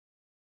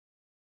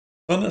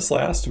In this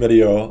last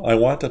video, I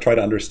want to try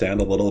to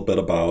understand a little bit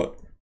about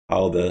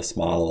how this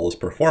model is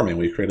performing.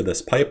 We created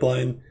this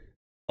pipeline.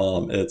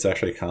 It's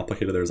actually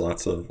complicated. There's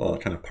lots of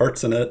kind of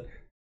parts in it,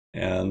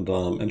 and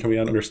until we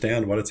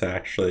understand what it's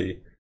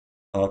actually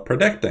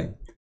predicting.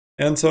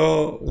 And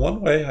so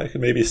one way I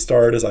could maybe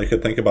start is I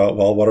could think about,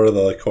 well, what are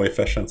the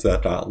coefficients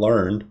that got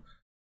learned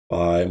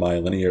by my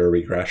linear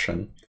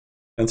regression?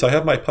 And so I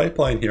have my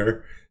pipeline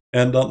here,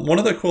 and one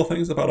of the cool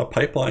things about a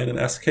pipeline in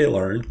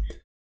sklearn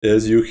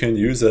is you can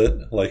use it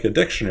like a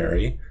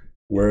dictionary,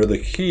 where the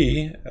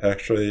key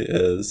actually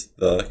is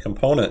the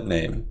component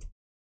name.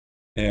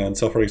 And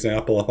so, for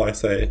example, if I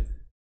say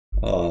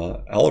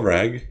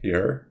LREG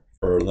here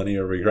for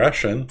linear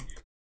regression,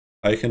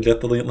 I can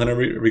get the linear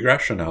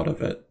regression out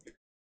of it.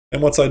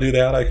 And once I do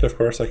that, I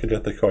could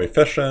get the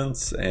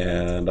coefficients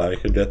and I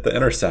could get the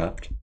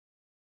intercept.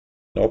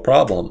 No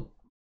problem.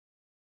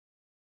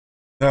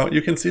 Now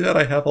you can see that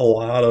I have a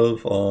lot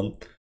of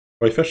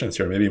coefficients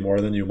here, maybe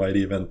more than you might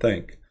even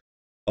think.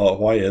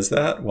 Why is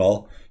that?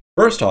 Well,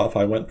 first off,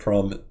 I went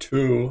from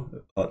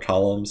 2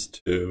 columns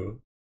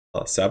to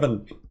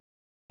 7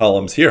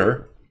 columns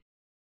here.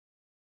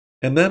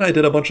 And then I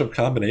did a bunch of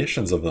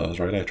combinations of those,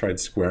 right? I tried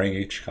squaring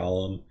each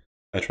column.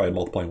 I tried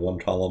multiplying one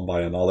column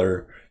by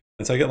another.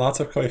 And so I get lots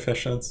of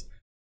coefficients.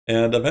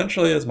 And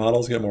eventually, as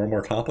models get more and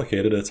more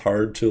complicated, it's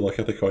hard to look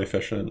at the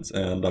coefficients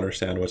and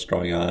understand what's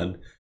going on.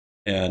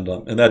 And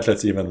that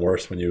gets even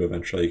worse when you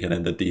eventually get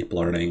into deep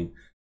learning.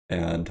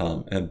 And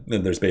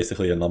there's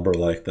basically a number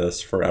like this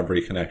for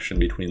every connection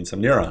between some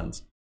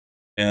neurons.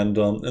 And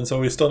so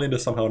we still need to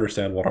somehow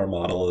understand what our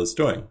model is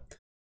doing.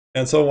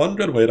 And so one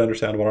good way to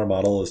understand what our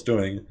model is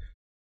doing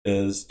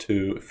is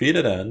to feed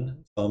it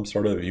in some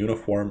sort of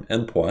uniform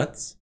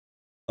inputs,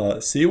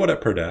 see what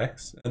it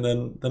predicts, and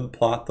then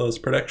plot those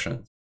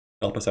predictions.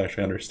 Help us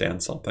actually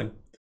understand something.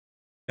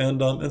 And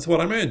so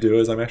what I'm going to do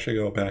is I'm actually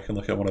going to go back and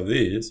look at one of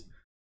these.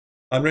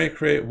 I'm going to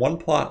create one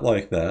plot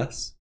like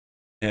this,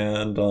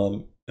 and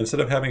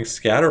instead of having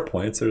scatter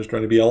points, there's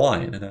going to be a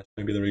line, and that's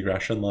going to be the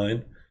regression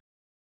line.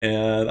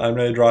 And I'm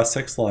going to draw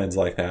 6 lines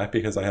like that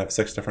because I have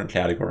 6 different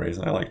categories,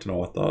 and I like to know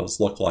what those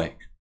look like.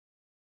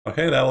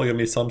 Okay, that will give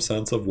me some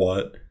sense of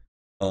what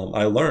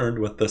I learned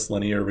with this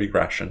linear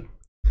regression.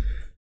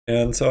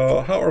 And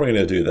so how are we going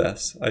to do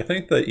this? I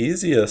think the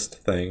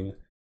easiest thing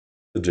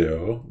to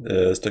do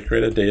is to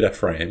create a data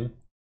frame.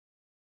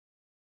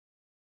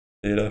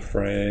 Data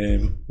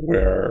frame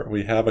where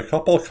we have a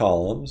couple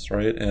columns,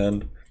 right?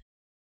 And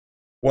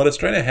what it's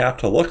trying to have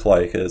to look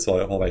like is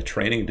all my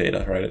training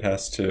data, right? It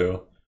has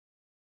to,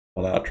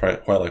 well, not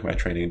quite like my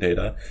training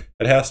data.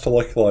 It has to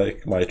look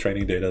like my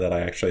training data that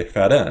I actually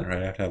fed in,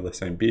 right? I have to have the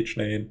same beach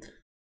name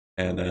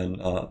and then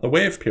the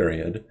wave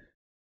period.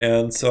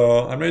 And so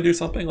I'm going to do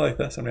something like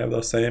this. I'm going to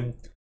have those same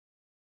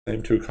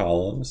 2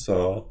 columns.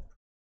 So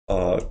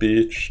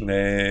beach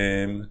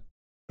name is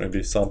going to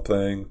be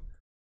something,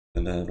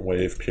 and then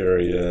wave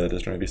period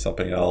is going to be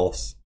something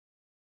else.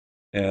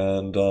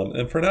 And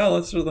for now,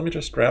 let me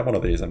just grab one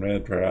of these. I'm going to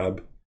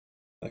grab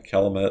a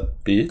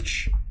Calumet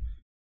Beach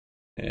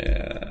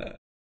and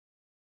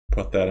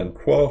put that in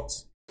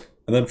quotes.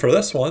 And then for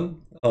this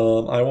one,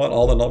 I want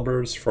all the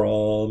numbers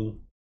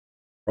from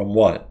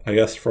what? I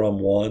guess from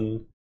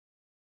 1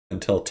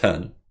 until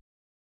 10,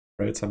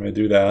 right? So I'm going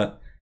to do that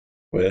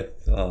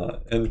with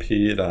np.arange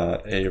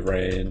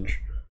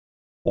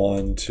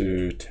 1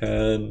 to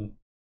 10,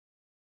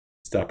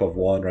 step of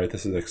 1, right?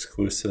 This is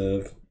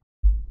exclusive.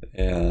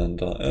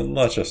 And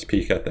let's just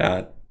peek at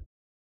that.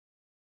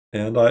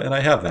 And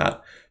I have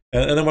that.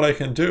 And then what I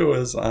can do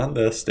is on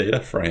this data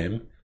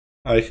frame,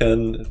 I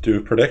can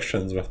do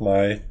predictions with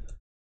my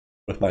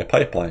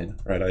pipeline,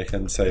 right? I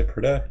can say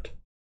predict,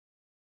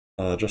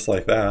 just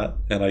like that,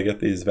 and I get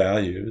these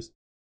values.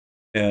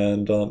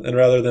 And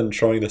rather than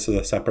showing this as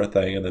a separate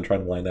thing and then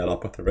trying to line that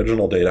up with the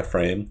original data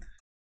frame,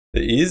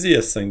 the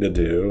easiest thing to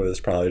do is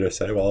probably to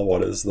say, well,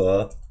 what is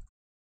the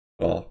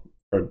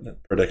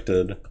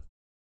predicted?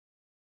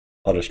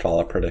 I'll just call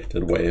it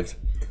predicted wave.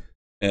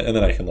 And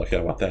then I can look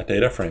at what that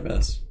data frame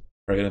is,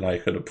 right? And I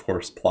could, of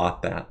course,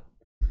 plot that.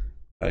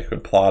 I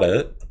could plot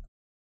it,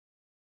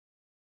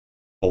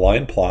 a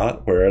line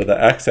plot where the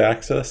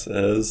x-axis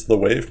is the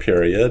wave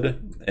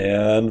period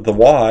and the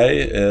y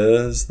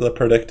is the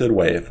predicted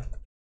wave.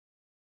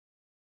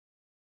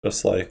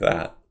 Just like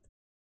that.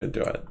 I could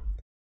do it.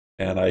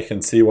 And I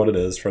can see what it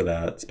is for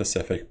that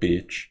specific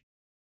beach.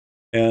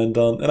 And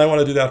I want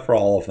to do that for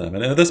all of them.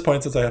 And at this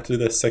point, since I have to do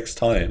this 6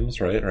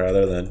 times, right,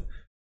 rather than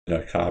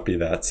copy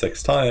that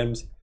 6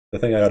 times, the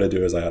thing I ought to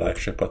do is I ought to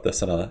actually put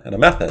this in a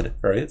method,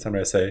 right? So I'm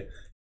going to say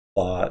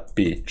plot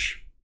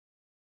beach.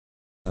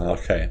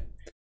 Okay,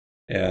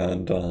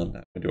 and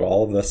I do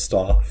all of this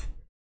stuff,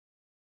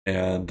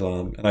 and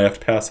I have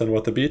to pass in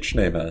what the beach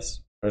name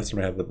is. Right? So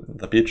I'm going to have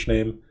the beach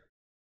name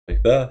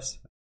like this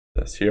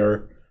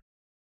here,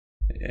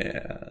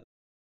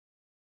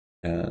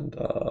 and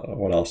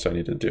what else do I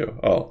need to do?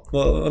 Oh,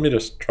 well, let me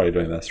just try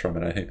doing this for a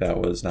minute. I think that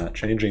was not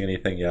changing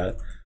anything yet.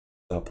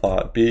 So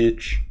plot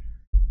beach,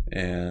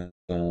 and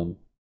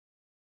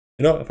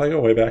You know, if I go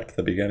way back to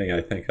the beginning,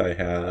 I think I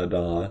had,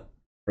 where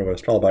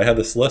was trouble, but I had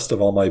this list of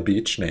all my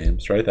beach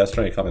names, right? That's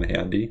trying to come in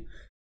handy.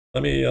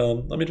 Let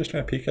me just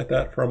kind of peek at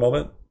that for a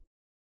moment.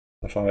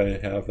 If I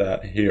have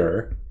that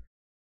here,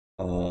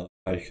 I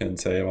can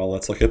say, well,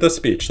 let's look at this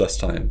beach this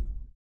time,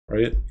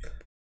 right?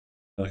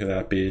 Look at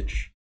that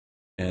beach,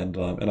 and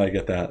I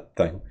get that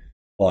thing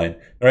line,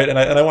 right? And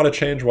I want to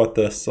change what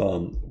this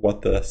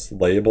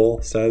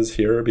label says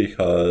here,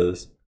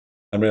 because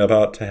I'm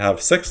about to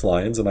have 6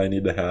 lines, and I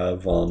need to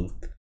have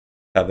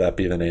that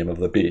be the name of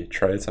the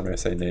beach, right? So I'm going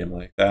to say name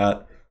like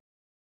that.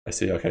 I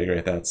see. Okay,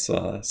 great. That's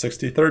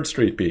 63rd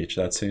Street Beach.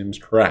 That seems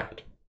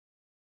correct.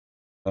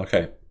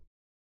 Okay.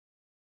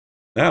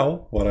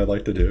 Now, what I'd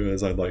like to do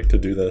is I'd like to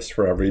do this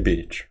for every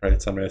beach, right?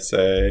 So I'm going to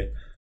say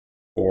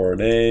for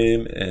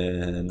name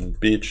and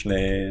beach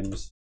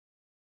names,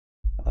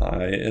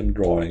 I am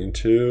going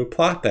to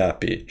plot that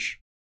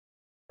beach,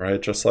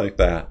 right? Just like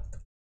that.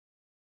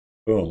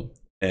 Boom.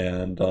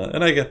 And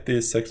I get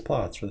these 6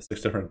 plots for the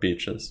 6 different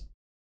beaches.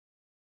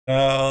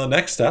 Now,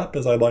 next step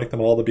is I'd like them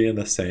all to be in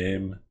the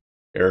same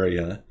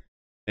area.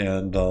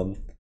 And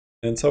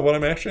so what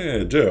I'm actually going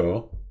to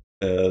do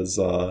is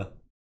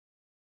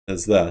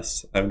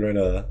this. I'm going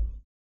to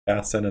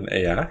pass in an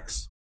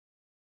AX,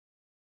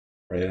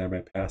 right? I'm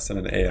going to pass in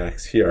an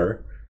AX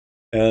here.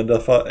 And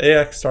if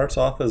AX starts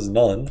off as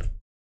none,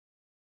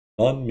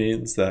 none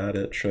means that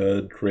it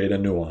should create a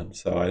new one.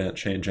 So I didn't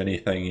change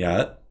anything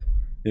yet.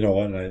 You know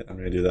what? I'm going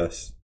to do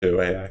this too.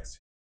 AX,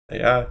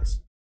 AX.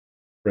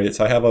 Right,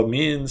 so I have a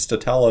means to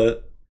tell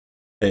it,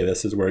 hey,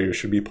 this is where you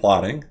should be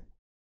plotting.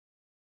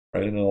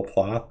 Right, and it'll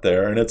plot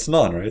there, and it's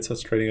none, right? So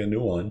it's creating a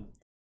new one.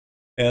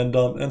 And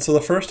so the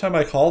first time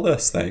I call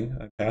this thing,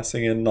 I'm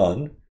passing in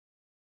none,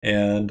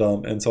 and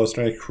so it's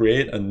going to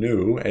create a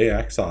new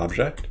AX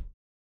object,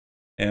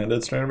 and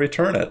it's going to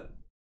return it.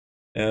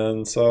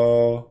 And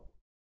so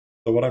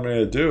what I'm going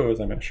to do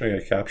is I'm actually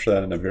going to capture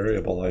that in a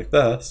variable like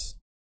this,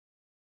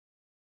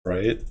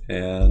 right?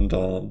 And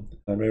I'm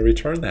going to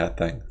return that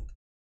thing.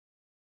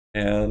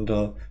 And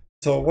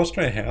so what's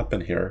going to happen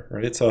here,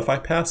 right? So if I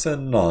pass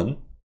in none,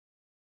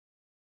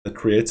 it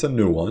creates a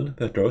new one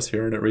that goes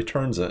here and it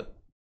returns it.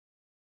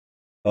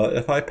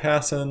 If I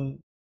pass in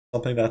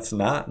something that's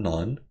not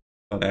none,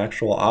 an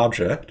actual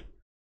object,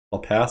 I'll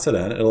pass it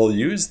in, it'll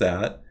use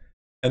that,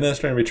 and then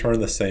it's going to return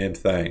the same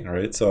thing,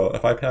 right? So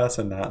if I pass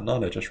in not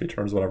none, it just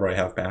returns whatever I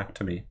have back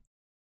to me.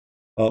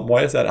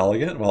 Why is that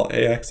elegant? Well,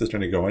 AX is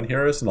going to go in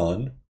here as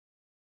none,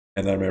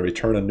 and then I'm going to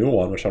return a new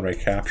one, which I'm going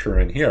to capture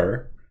in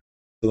here.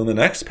 So then the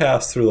next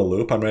pass through the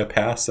loop, I'm going to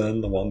pass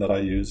in the one that I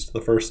used the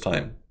first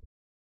time.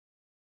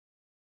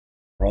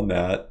 Run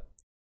that,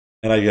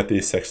 and I get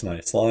these 6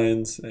 nice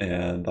lines,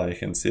 and I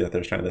can see that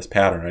there's kind of this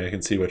pattern, right? I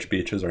can see which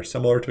beaches are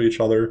similar to each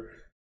other.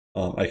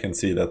 I can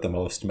see that the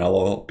most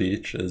mellow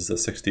beach is the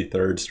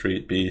 63rd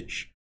Street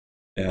Beach.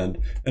 And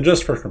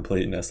just for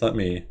completeness, let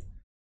me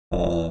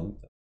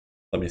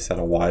set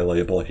a Y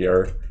label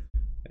here,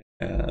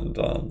 and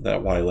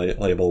that Y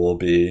label will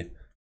be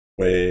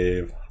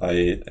wave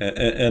height,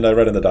 and I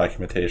read in the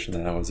documentation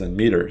that I was in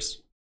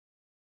meters,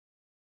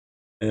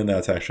 and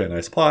that's actually a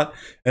nice plot,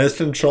 and it's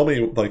going to show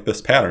me like this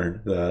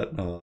pattern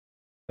that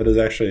is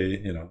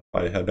actually, you know,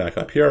 if I head back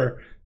up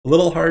here, a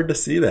little hard to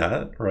see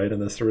that right in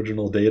this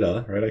original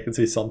data, right? I can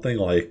see something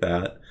like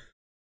that,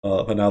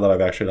 but now that I've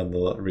actually done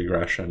the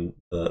regression,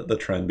 the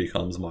trend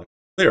becomes much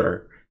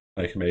clearer.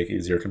 I can make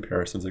easier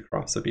comparisons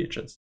across the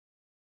beaches.